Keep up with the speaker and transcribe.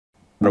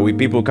Are we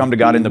people who come to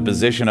God in the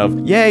position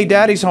of, yay,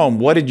 daddy's home,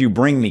 what did you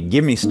bring me?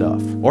 Give me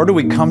stuff. Or do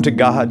we come to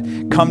God,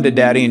 come to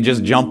daddy and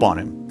just jump on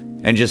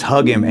him and just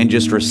hug him and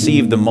just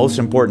receive the most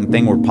important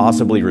thing we're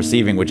possibly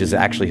receiving, which is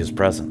actually his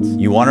presence?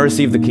 You want to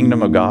receive the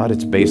kingdom of God?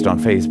 It's based on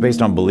faith, it's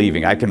based on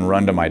believing. I can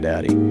run to my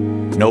daddy.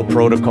 No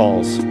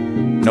protocols,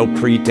 no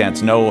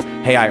pretense, no,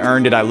 hey, I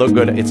earned it, I look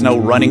good. It's no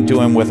running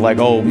to him with like,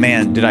 oh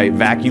man, did I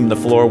vacuum the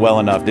floor well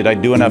enough? Did I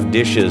do enough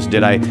dishes?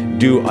 Did I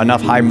do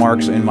enough high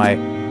marks in my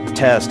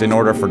test in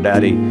order for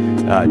daddy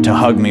to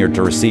hug me or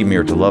to receive me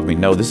or to love me?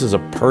 No, this is a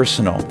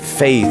personal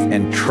faith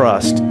and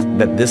trust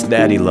that this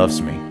daddy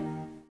loves me.